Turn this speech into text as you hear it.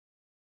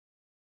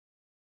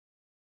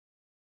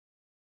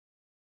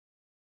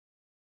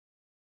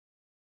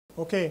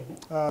Okay,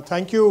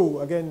 thank you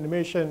again,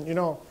 Nimesh.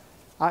 And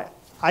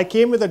I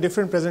came with a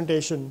different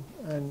presentation,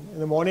 and in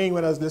the morning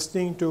when I was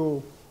listening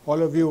to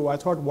all of you, I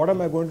thought, what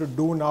am I going to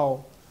do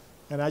now,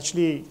 and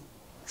actually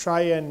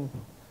try and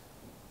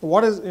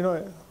what is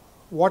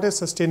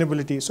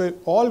sustainability? So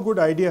all good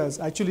ideas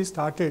actually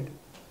started,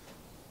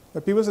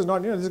 but people says,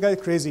 not, this guy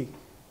is crazy.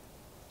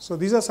 So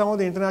these are some of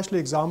the international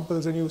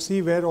examples, and you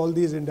see where all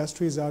these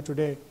industries are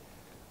today.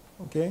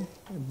 Okay,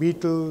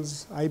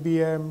 Beatles,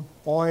 IBM,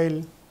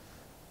 oil.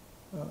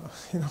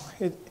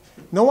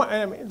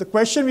 The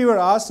question we were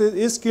asked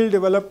is skill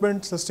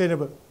development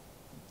sustainable,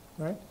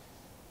 right?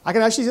 I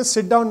can actually just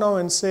sit down now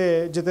and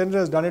say, Jitendra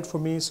has done it for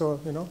me,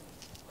 so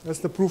that's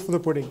the proof of the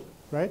pudding,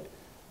 right?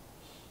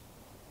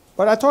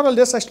 But I thought I'll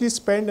just actually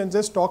spend and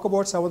just talk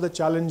about some of the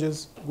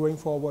challenges going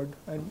forward.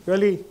 And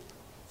really,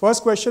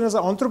 first question is,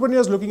 are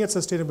entrepreneurs looking at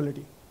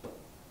sustainability?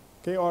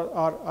 Okay, or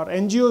are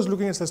NGOs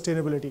looking at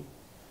sustainability?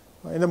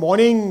 In the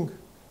morning,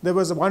 there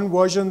was one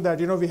version that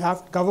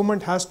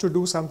government has to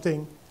do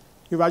something.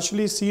 You've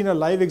actually seen a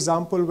live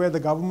example where the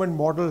government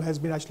model has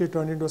been actually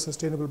turned into a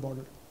sustainable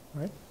model,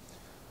 right?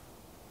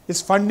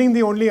 Is funding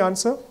the only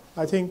answer?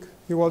 I think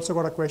you've also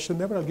got a question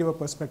there, but I'll give a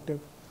perspective.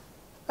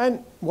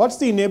 And what's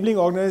the enabling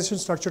organization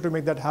structure to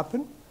make that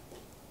happen?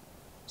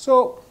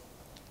 So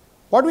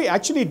what we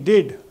actually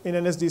did in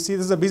NSDC, this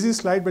is a busy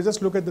slide, but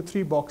just look at the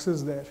three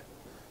boxes there.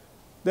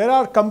 There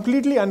are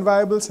completely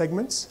unviable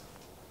segments.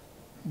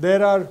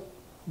 There are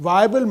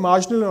viable,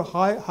 marginal, or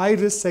high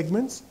risk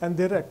segments, and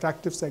there are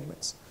attractive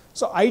segments.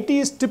 So IT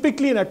is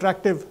typically an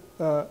attractive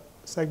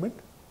segment.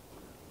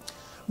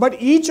 But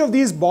each of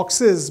these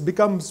boxes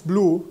becomes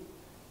blue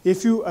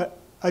if you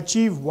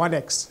achieve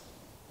 1x,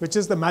 which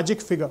is the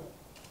magic figure.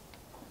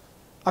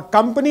 A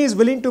company is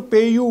willing to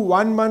pay you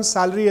 1 month's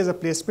salary as a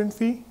placement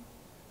fee.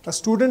 A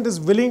student is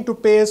willing to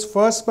pay his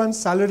first month's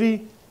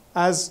salary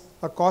as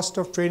a cost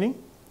of training.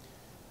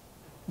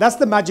 That's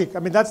the magic. I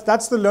mean,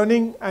 that's the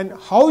learning, and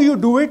how you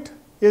do it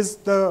is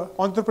the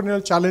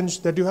entrepreneurial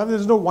challenge that you have.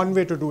 There's no one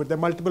way to do it. There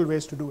are multiple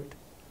ways to do it.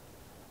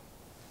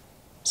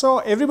 So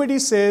everybody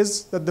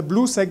says that the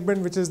blue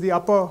segment, which is the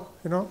upper,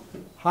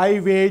 high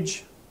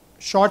wage,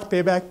 short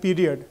payback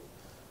period.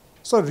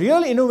 So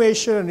real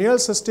innovation and real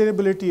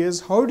sustainability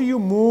is how do you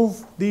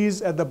move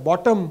these at the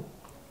bottom,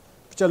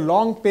 which are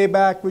long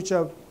payback, which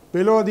are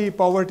below the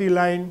poverty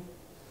line,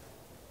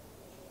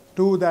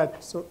 to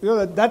that. So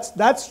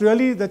that's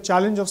really the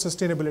challenge of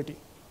sustainability.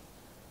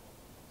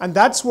 And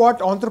that's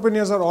what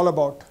entrepreneurs are all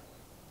about,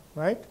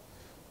 right?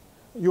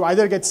 You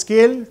either get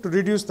scale to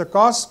reduce the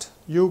cost,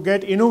 you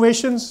get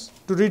innovations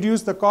to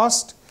reduce the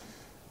cost,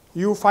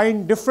 you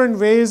find different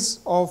ways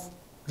of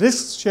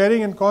risk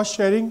sharing and cost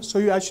sharing, so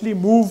you actually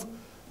move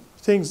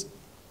things.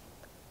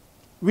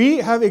 We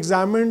have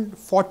examined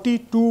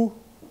 42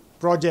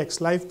 projects,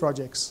 live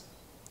projects,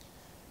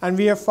 and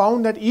we have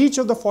found that each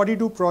of the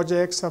 42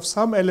 projects have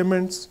some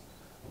elements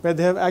where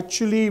they have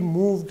actually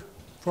moved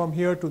from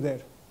here to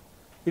there.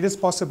 It is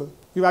possible.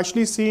 You've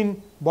actually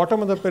seen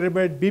bottom of the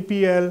pyramid,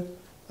 BPL,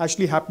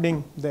 actually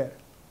happening there.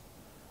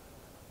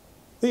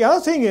 The other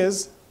thing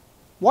is,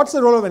 what's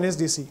the role of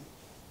NSDC?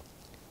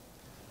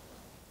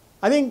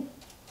 I think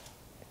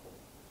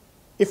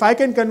if I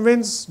can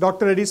convince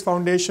Dr. Reddy's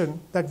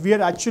foundation that we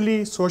are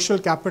actually social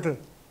capital,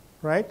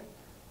 right,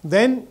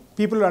 then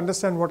people will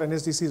understand what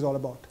NSDC is all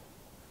about.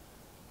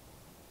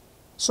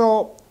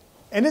 So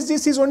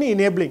NSDC is only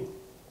enabling,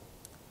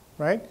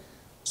 right?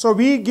 So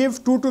we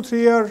give 2 to 3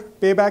 year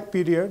payback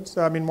periods,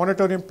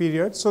 moratorium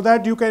periods, so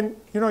that you can,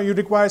 you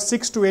require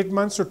 6 to 8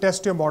 months to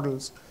test your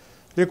models,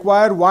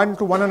 require 1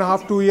 to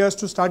 1.5, 2 years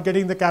to start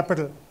getting the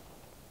capital.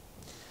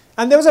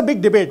 And there was a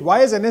big debate. Why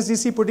is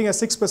NSDC putting a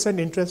 6%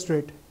 interest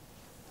rate?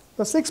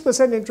 The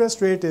 6%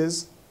 interest rate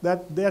is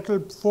that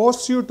will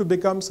force you to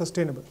become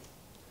sustainable.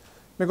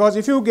 Because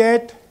if you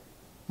get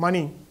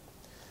money,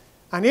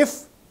 and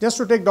if, just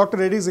to take Dr.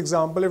 Reddy's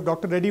example, if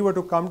Dr. Reddy were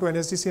to come to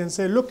NSDC and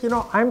say, look,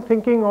 I'm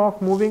thinking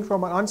of moving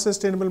from an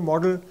unsustainable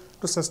model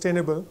to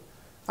sustainable.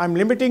 I'm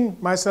limiting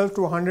myself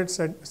to 100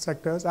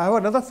 sectors. I have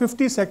another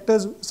 50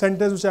 centers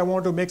which I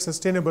want to make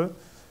sustainable.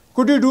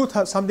 Could you do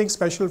something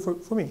special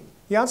for me?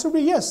 The answer would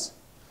be yes.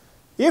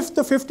 If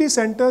the 50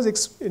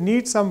 centers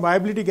need some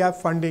viability gap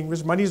funding,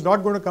 which money is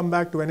not going to come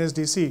back to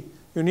NSDC,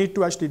 you need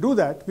to actually do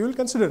that, we will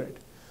consider it.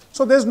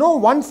 So there's no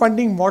one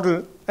funding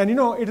model, and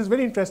it is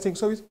very interesting.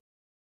 So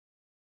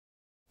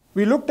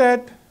we looked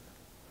at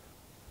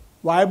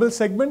viable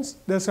segments.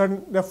 There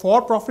are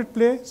for-profit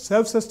play,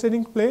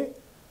 self-sustaining play.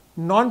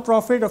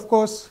 Non-profit, of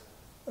course,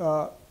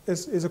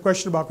 is a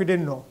question mark. We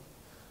didn't know.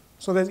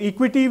 So there's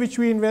equity which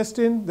we invest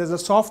in. There's a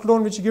soft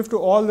loan which you give to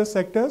all the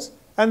sectors.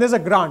 And there's a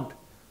grant.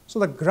 So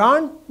the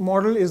grant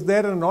model is there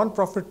in a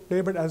non-profit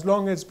play, but as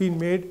long as it's been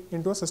made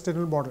into a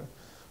sustainable model.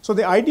 So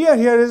the idea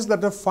here is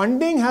that the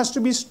funding has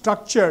to be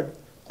structured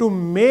to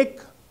make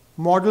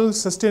models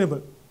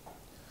sustainable.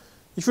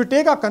 If you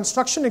take our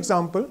construction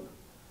example,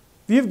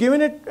 we have given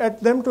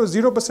them to a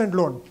 0%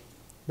 loan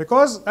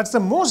because that's the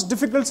most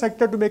difficult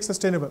sector to make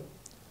sustainable.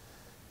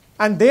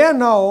 And they are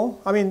now,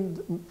 I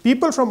mean,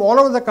 people from all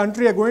over the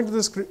country are going to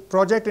this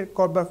project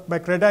called by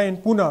Credai in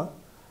Pune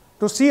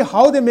to see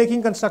how they're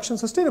making construction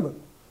sustainable.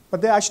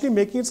 But they're actually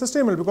making it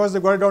sustainable because they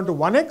got it down to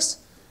 1x,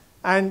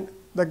 and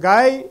the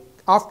guy,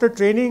 after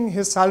training,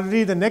 his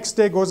salary the next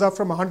day goes up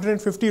from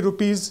 150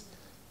 rupees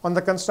on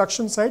the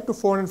construction site to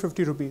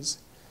 450 rupees.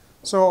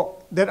 So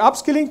they're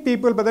upskilling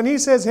people, but then he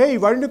says, hey,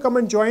 why don't you come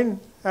and join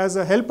as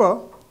a helper?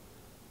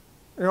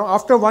 You know,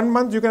 after 1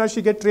 month, you can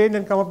actually get trained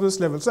and come up to this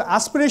level. So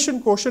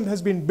aspiration quotient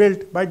has been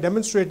built by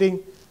demonstrating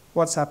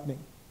what's happening.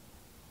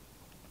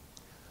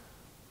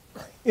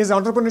 Is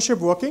entrepreneurship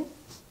working?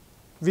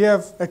 We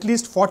have at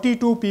least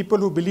 42 people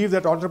who believe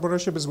that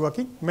entrepreneurship is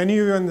working. Many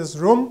of you in this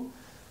room,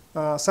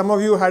 some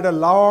of you had a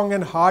long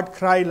and hard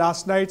cry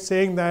last night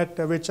saying that,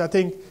 which I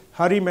think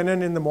Hari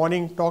Menon in the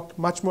morning talked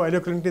much more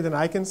eloquently than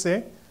I can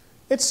say.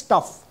 It's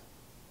tough.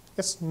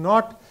 It's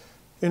not,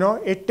 you know,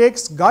 it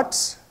takes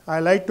guts. I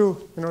like to,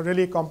 you know,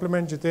 really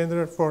compliment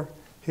Jitendra for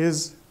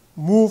his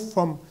move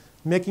from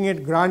making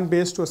it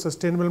grant-based to a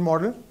sustainable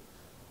model.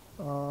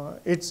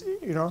 It's,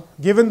 you know,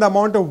 given the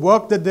amount of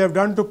work that they have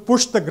done to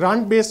push the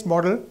grant-based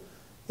model,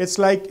 it's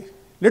like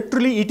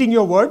literally eating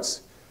your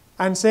words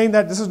and saying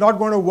that this is not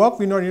going to work,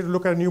 we need to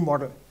look at a new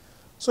model.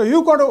 So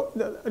you got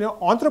to, you know,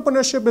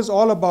 entrepreneurship is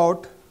all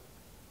about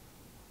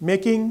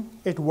making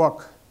it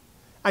work.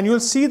 And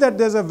you'll see that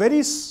there's a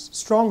very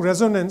strong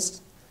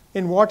resonance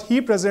in what he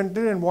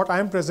presented and what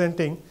I'm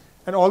presenting,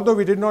 and although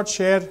we did not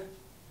share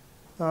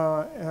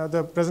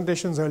the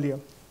presentations earlier.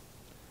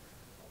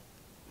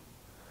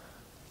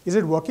 Is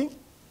it working?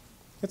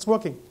 It's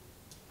working.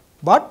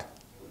 But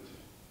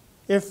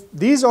if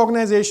these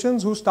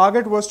organizations whose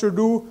target was to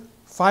do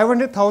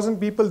 500,000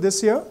 people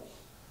this year,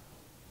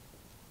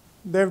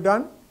 they'll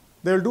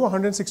do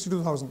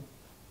 162,000.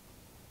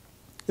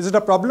 Is it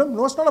a problem?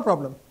 No, it's not a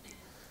problem.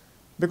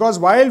 Because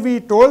while we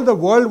told the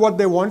world what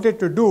they wanted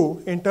to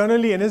do,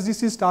 internally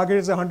NSDC's target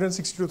is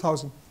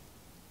 162,000,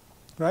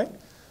 right?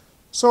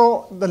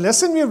 So the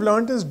lesson we've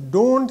learned is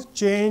don't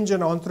change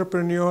an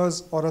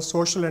entrepreneur's or a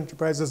social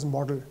enterprise's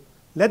model.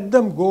 Let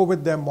them go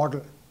with their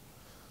model.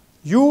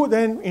 You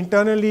then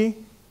internally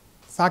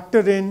factor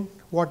in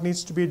what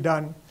needs to be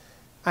done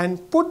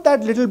and put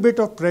that little bit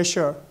of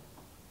pressure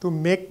to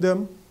make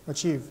them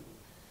achieve.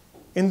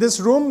 In this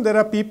room, there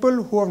are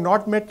people who have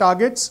not met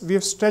targets. We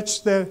have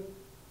stretched their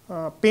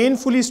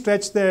painfully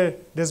stretched their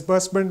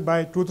disbursement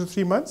by 2 to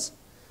 3 months.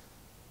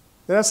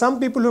 There are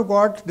some people who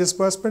got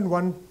disbursement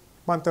 1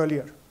 month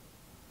earlier.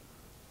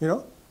 You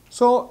know,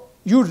 so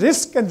you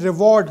risk and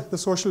reward the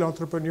social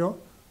entrepreneur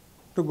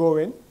to go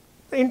in.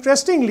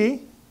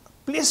 Interestingly,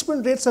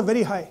 placement rates are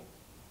very high,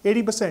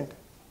 80%.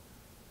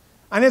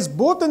 And it's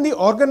both in the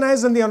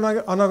organized and the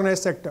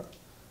unorganized sector.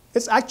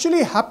 It's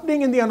actually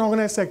happening in the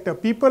unorganized sector.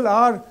 People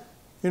are,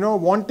 you know,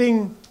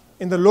 wanting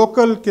in the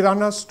local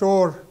Kirana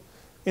store,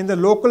 in the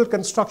local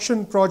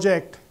construction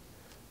project,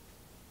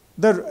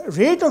 the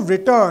rate of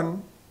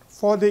return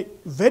for the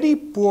very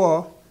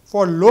poor,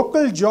 for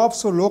local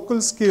jobs or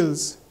local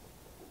skills,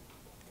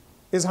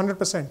 is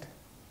 100%.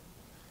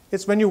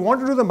 It's when you want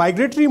to do the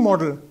migratory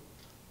model,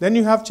 then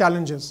you have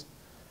challenges.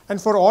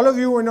 And for all of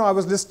you, you know, I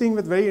was listening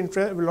with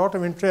a lot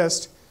of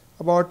interest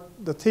about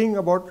the thing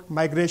about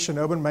migration,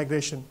 urban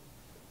migration.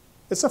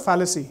 It's a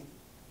fallacy.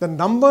 The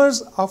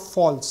numbers are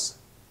false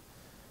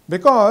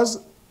because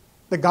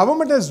the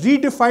government has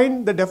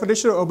redefined the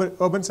definition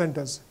of urban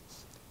centers.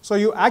 So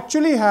you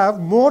actually have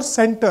more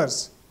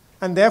centers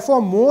and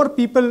therefore more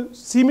people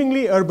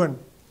seemingly urban.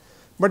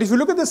 But if you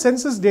look at the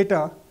census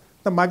data,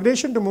 the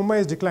migration to Mumbai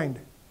has declined,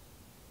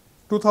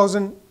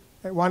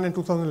 2001 and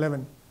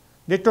 2011.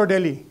 Ditto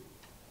Delhi,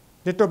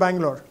 ditto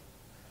Bangalore.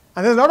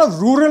 And there's a lot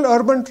of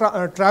rural-urban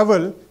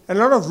travel and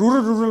a lot of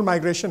rural-rural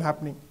migration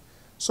happening.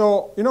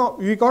 So, you know,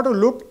 we got to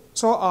look,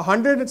 so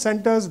 100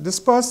 centers,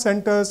 dispersed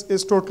centers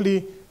is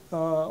totally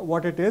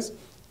what it is.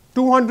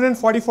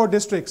 244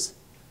 districts.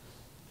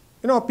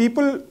 You know,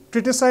 people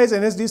criticize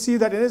NSDC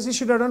that NSDC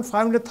should have done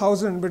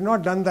 500,000, but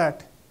not done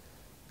that.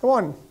 Come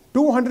on,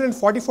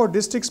 244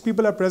 districts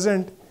people are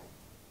present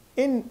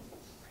in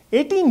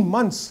 18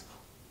 months.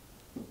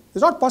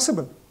 It's not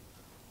possible.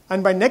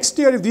 And by next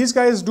year, if these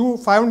guys do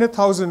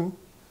 500,000,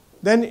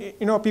 then,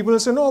 you know, people will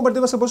say, no, but they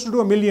were supposed to do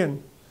 1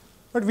 million.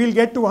 But we'll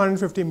get to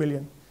 150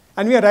 million.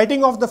 And we are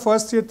writing off the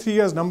first 3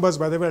 years numbers,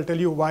 by the way. I'll tell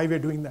you why we're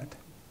doing that.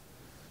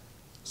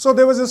 So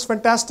there was this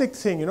fantastic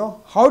thing, you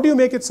know, how do you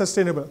make it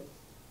sustainable?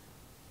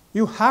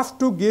 You have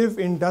to give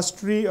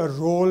industry a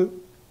role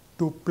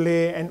to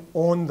play and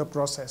own the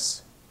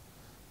process.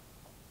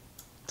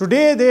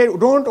 Today, they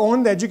don't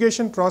own the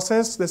education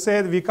process. They say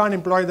we can't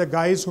employ the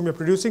guys whom we're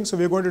producing, so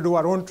we're going to do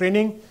our own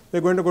training.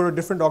 We're going to go to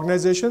different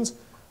organizations.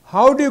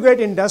 How do you get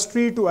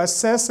industry to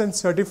assess and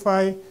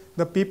certify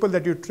the people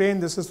that you train?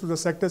 This is through the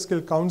sector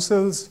skill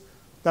councils.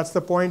 That's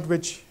the point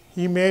which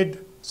he made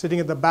sitting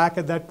at the back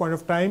at that point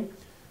of time.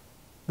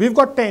 We've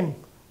got 10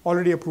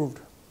 already approved.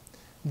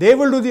 They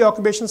will do the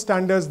occupation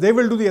standards. They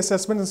will do the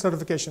assessment and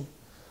certification.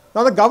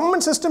 Now the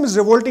government system is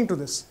revolting to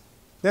this.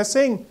 They're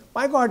saying,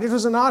 my God, it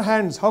was in our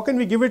hands. How can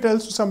we give it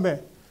else to somewhere?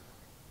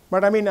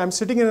 But I mean, I'm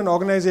sitting in an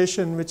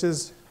organization which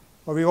is,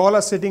 or we all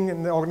are sitting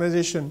in the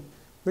organization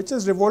which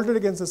is revolted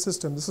against the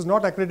system. This is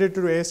not accredited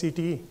to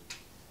AICTE,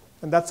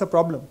 and that's a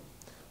problem.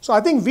 So I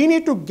think we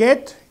need to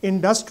get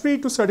industry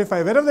to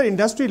certify. Wherever the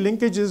industry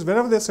linkage is,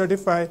 wherever they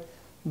certify,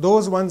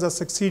 those ones are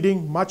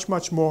succeeding much,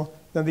 much more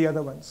than the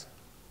other ones.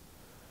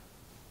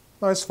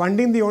 Now, is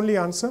funding the only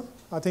answer?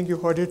 I think you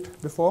heard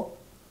it before.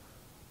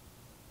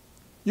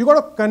 You got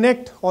to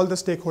connect all the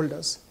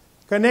stakeholders,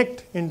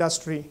 connect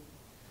industry,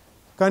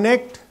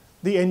 connect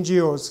the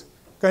NGOs,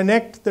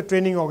 connect the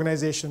training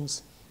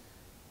organizations,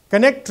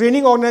 connect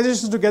training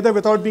organizations together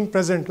without being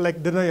present,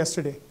 like dinner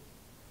yesterday.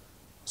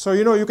 So,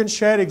 you can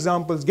share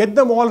examples, get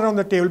them all around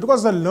the table,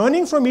 because the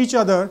learning from each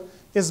other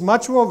is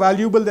much more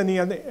valuable than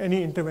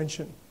any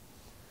intervention.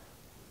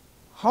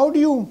 How do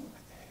you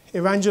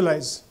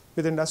evangelize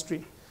with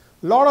industry?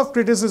 A lot of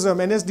criticism,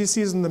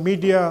 NSDCs in the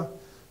media.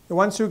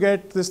 Once you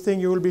get this thing,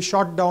 you will be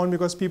shot down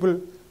because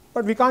people,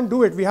 but we can't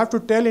do it. We have to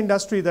tell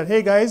industry that,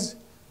 hey guys,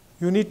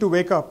 you need to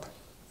wake up.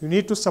 You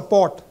need to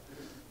support.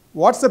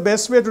 What's the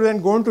best way to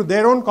then go into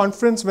their own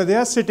conference where they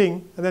are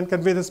sitting and then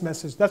convey this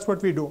message? That's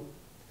what we do.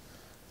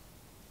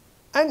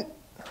 And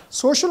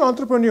social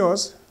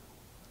entrepreneurs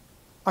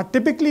are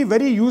typically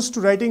very used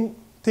to writing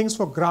things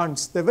for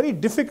grants. They're very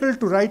difficult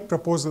to write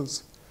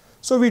proposals.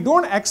 So we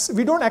don't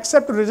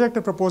accept or reject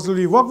a proposal.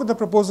 We work with the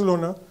proposal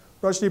owner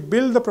to actually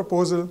build the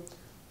proposal.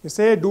 We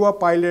say, do a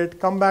pilot,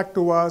 come back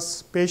to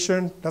us,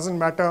 patient, doesn't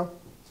matter.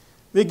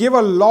 We give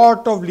a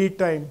lot of lead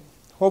time.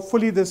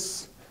 Hopefully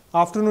this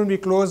afternoon we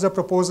close a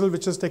proposal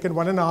which has taken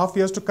 1.5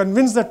 years to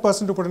convince that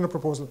person to put in a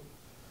proposal.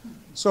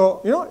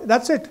 So,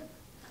 that's it.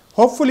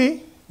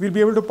 Hopefully we'll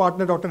be able to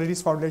partner Dr.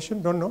 Reddy's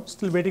foundation. Don't know,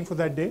 still waiting for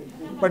that day,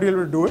 but we'll be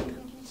able to do it.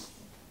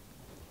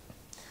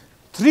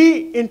 3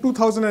 in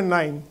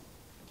 2009,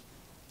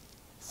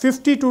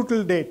 52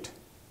 till date.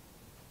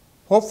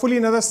 Hopefully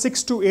another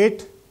 6 to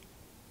 8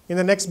 in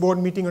the next board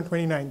meeting on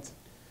 29th.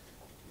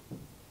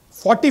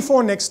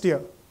 44 next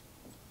year.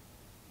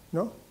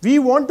 We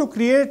want to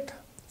create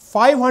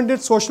 500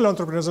 social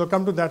entrepreneurs. I'll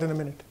come to that in a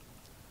minute.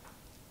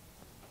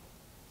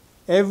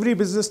 Every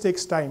business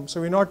takes time, so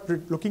we're not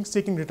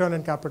seeking return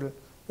on capital.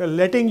 We're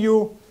letting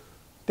you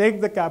take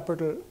the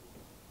capital.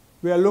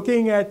 We are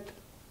looking at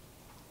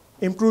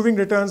improving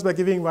returns by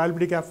giving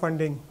viability gap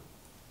funding.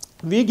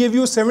 We give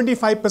you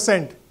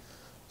 75%.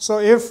 So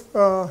if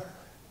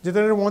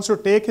Jitendra wants to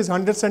take his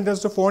 100 centers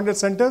to 400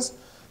 centers,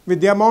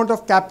 with the amount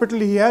of capital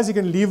he has, he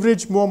can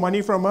leverage more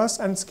money from us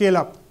and scale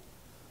up.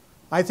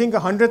 I think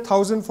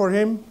 100,000 for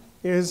him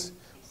is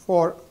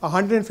for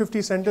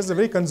 150 centers a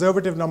very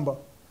conservative number,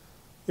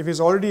 if he's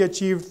already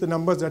achieved the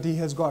numbers that he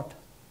has got.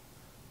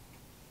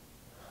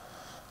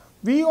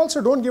 We also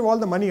don't give all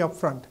the money up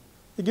front.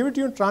 We give it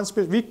to you in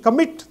transparent. We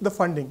commit the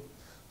funding.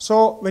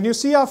 So when you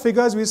see our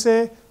figures, we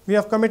say we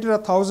have committed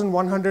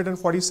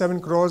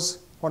 1,147 crores,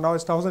 or now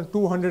it's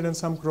 1,200 and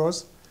some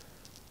crores.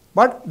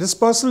 But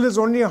dispersal is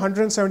only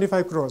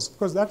 175 crores,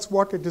 because that's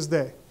what it is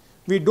there.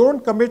 We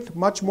don't commit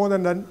much more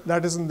than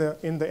that is in the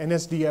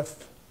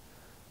NSDF.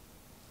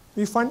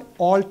 We fund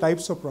all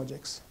types of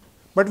projects.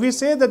 But we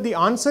say that the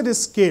answer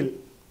is scale.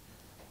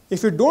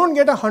 If you don't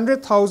get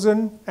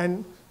 100,000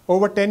 and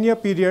over 10-year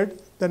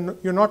period, then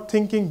you're not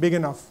thinking big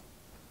enough.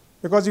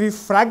 Because if you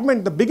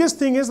fragment, the biggest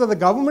thing is that the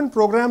government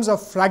programs are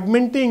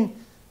fragmenting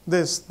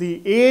this.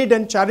 The aid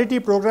and charity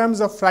programs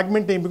are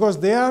fragmenting because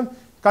they are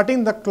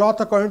cutting the cloth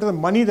according to the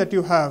money that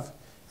you have.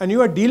 And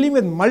you are dealing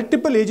with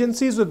multiple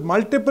agencies with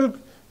multiple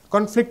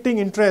conflicting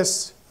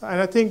interests.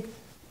 And I think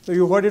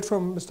you heard it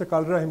from Mr.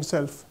 Kalra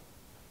himself.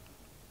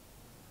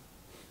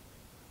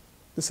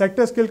 The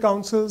sector skill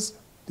councils,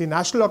 the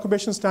national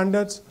occupation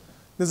standards,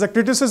 there's a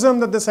criticism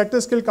that the sector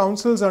skill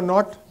councils are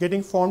not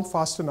getting formed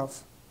fast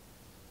enough.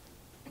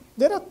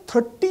 There are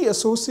 30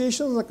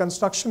 associations in the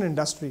construction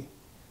industry.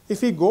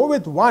 If we go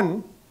with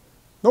one,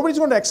 nobody's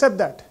going to accept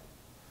that.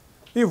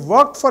 We've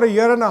worked for 1.5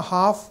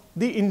 years.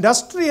 The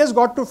industry has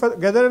got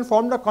together and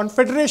formed a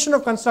confederation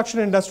of construction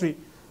industry,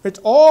 with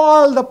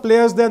all the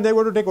players there, and they're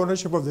going to take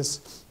ownership of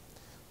this.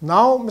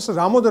 Now, Mr.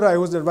 Ramodara,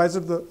 who was the advisor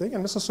of the thing,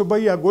 and Mr.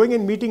 Subbayya are going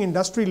and meeting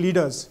industry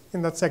leaders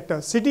in that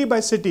sector, city by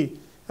city,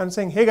 and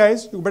saying, hey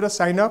guys, you better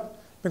sign up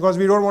because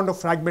we don't want to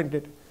fragment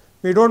it.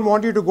 We don't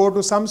want you to go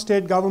to some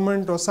state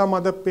government or some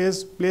other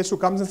place who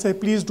comes and say,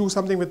 please do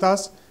something with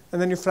us,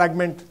 and then you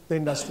fragment the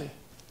industry.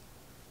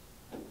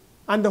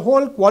 And the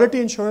whole quality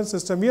insurance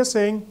system, we are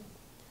saying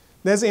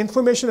there's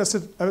information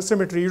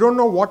asymmetry. You don't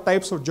know what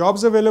types of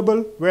jobs are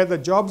available, where the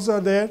jobs are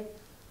there.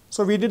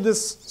 So we did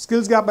this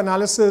skills gap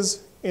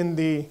analysis in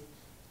the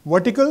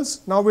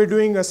verticals. Now we're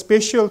doing a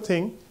spatial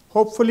thing.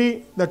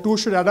 Hopefully the two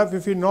should add up.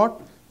 If we're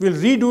not, we'll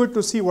redo it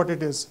to see what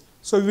it is.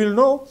 So we'll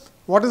know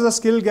what is the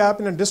skill gap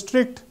in a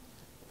district,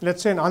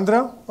 let's say in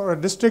Andhra, or a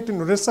district in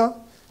Orissa,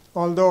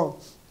 although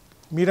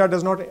Meera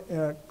does not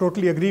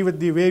totally agree with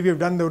the way we've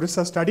done the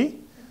Orissa study.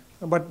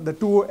 But the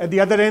two at the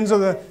other ends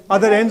of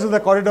the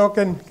corridor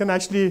can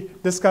actually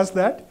discuss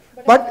that.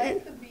 But I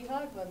like the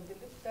Bihar one,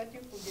 Dilip, that you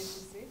forget to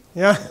say.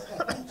 Yeah.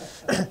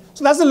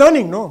 So that's the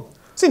learning, no?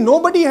 See,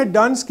 nobody had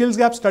done skills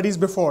gap studies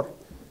before.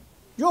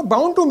 You're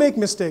bound to make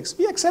mistakes.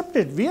 We accept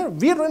it. We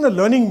are in a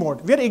learning mode.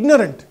 We are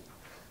ignorant.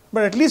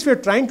 But at least we are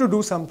trying to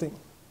do something.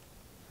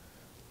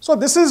 So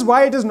this is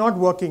why it is not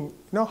working.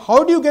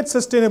 How do you get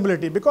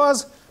sustainability?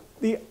 Because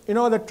the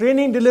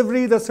training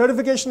delivery, the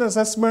certification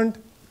assessment,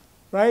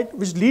 right,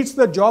 which leads to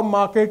the job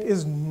market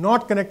is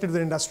not connected to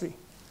the industry.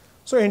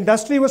 So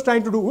industry was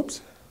trying to do,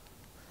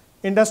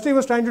 industry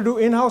was trying to do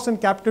in-house and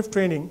captive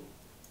training.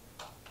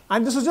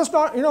 And this was just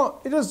not,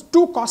 it was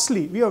too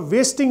costly. We are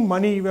wasting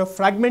money, we are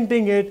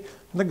fragmenting it.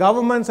 The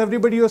governments,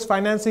 everybody was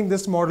financing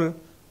this model,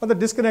 but the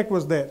disconnect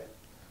was there.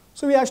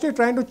 So we are actually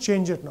trying to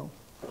change it now.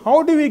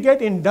 How do we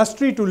get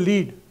industry to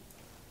lead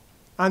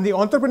and the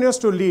entrepreneurs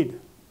to lead?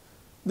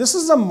 This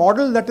is a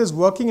model that is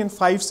working in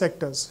 5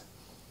 sectors.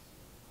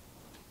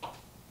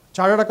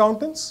 Chartered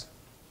accountants,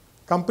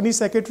 company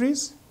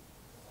secretaries,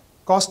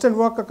 cost and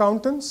work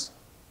accountants,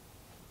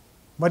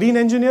 marine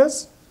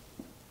engineers.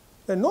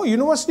 There's no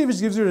university which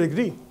gives you a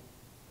degree.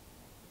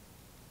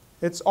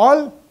 It's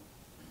all,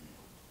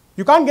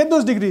 you can't get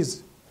those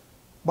degrees.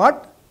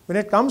 But when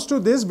it comes to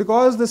this,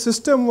 because the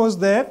system was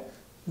there,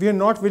 we are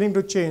not willing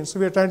to change. So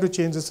we are trying to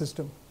change the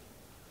system.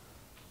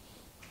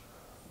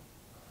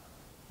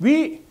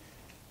 We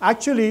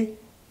actually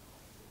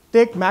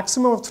take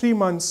maximum of 3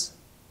 months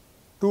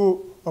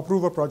to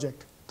approve a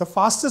project. The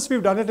fastest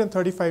we've done it in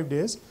 35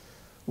 days.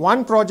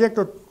 One project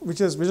which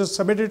was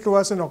submitted to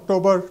us in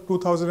October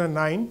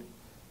 2009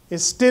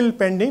 is still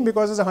pending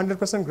because it's a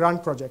 100%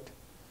 grant project.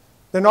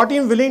 They're not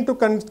even willing to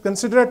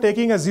consider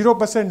taking a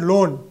 0%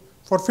 loan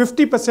for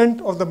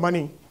 50% of the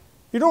money.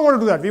 We don't want to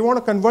do that. We want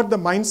to convert the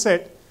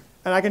mindset,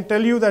 and I can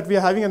tell you that we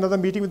are having another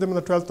meeting with them on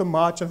the 12th of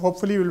March, and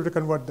hopefully we'll be able to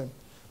convert them.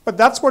 But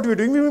that's what we're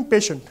doing. We're being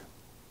patient.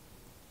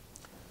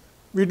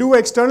 We do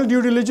external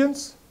due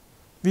diligence.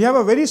 We have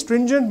a very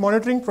stringent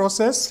monitoring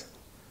process,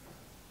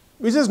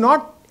 which is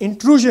not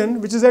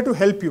intrusion, which is there to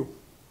help you.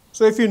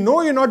 So if you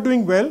know you're not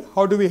doing well,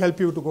 how do we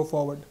help you to go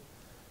forward?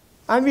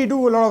 And we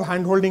do a lot of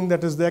hand-holding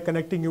that is there,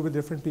 connecting you with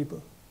different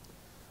people.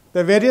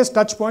 There are various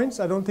touch points.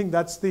 I don't think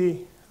that's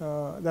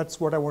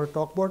what I want to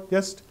talk about.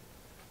 Yes?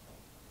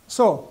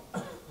 So,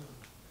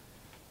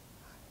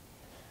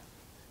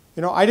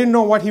 I didn't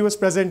know what he was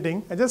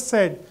presenting. I just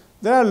said,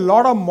 there are a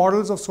lot of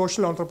models of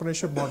social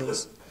entrepreneurship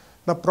models.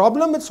 The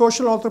problem with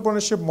social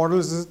entrepreneurship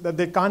models is that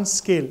they can't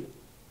scale,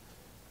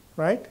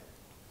 right?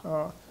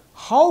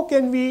 How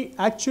can we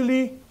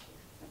actually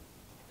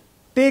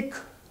take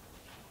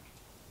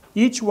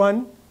each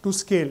one to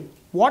scale?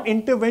 What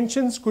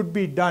interventions could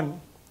be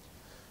done?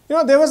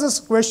 There was this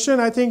question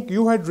I think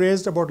you had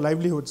raised about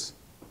livelihoods,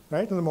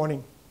 right, in the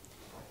morning.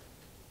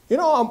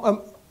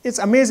 It's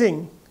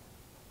amazing.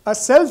 A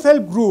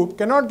self-help group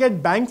cannot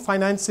get bank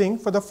financing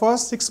for the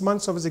first 6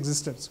 months of its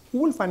existence. Who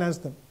will finance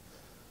them?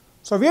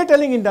 So we are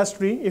telling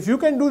industry, if you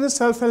can do the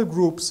self-help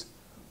groups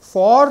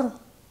for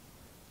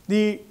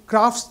the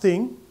crafts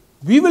thing,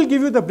 we will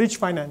give you the bridge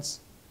finance,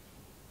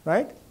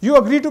 right? You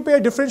agree to pay a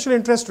differential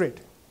interest rate,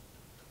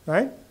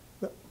 right?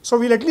 So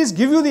we'll at least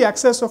give you the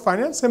access of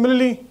finance.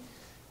 Similarly,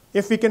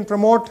 if we can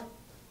promote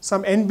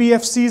some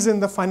NBFCs in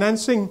the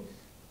financing,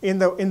 in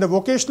the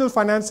vocational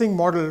financing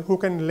model, who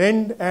can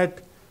lend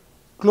at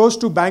close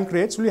to bank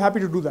rates, we'll be happy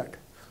to do that.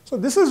 So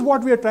this is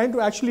what we are trying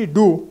to actually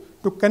do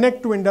to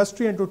connect to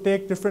industry and to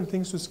take different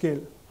things to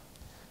scale.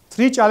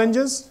 3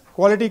 challenges: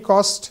 quality,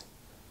 cost,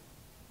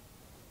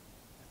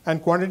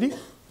 and quantity.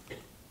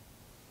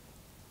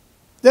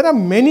 There are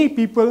many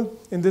people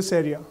in this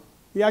area.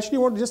 We actually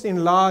want to just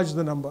enlarge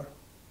the number.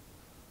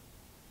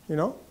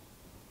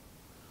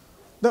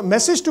 The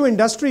message to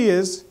industry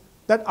is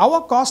that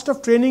our cost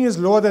of training is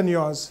lower than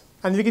yours,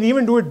 and we can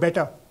even do it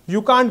better.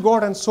 You can't go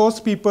out and source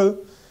people.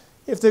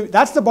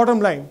 That's the bottom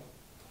line.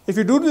 If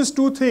you do these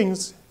 2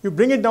 things, you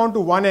bring it down to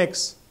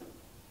 1x,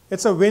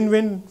 it's a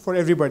win-win for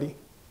everybody.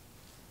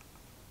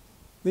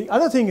 The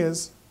other thing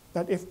is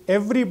that if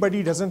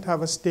everybody doesn't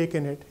have a stake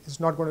in it, it's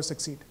not going to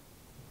succeed.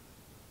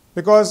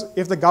 Because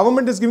if the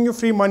government is giving you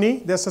free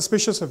money, they're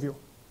suspicious of you.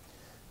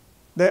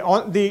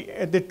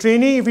 The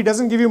trainee, if he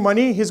doesn't give you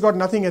money, he's got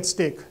nothing at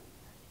stake.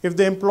 If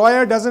the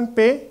employer doesn't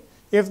pay,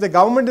 if the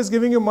government is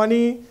giving you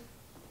money,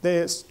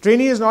 the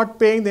trainee is not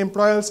paying, the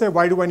employer will say,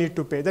 why do I need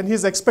to pay? Then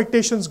his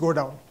expectations go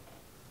down.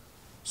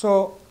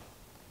 So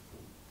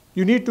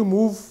you need to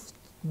move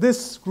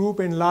this group,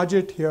 enlarge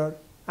it here,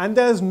 and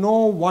there's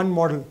no one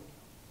model.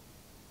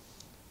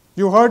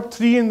 You heard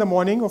 3 in the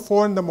morning or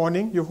 4 in the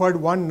morning, you've heard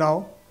 1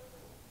 now.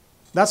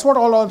 That's what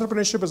all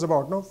entrepreneurship is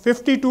about. No?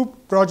 52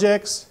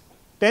 projects,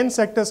 10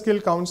 sector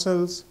skill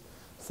councils,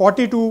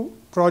 42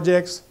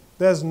 projects.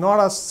 There's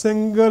not a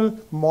single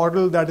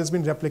model that has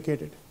been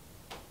replicated.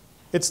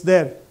 It's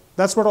there.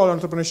 That's what all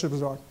entrepreneurship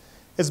is about.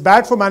 It's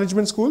bad for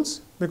management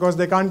schools because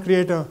they can't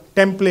create a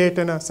template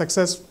and a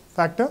success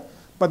factor,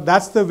 but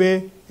that's the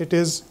way it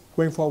is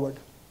going forward.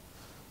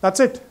 That's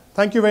it.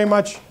 Thank you very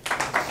much.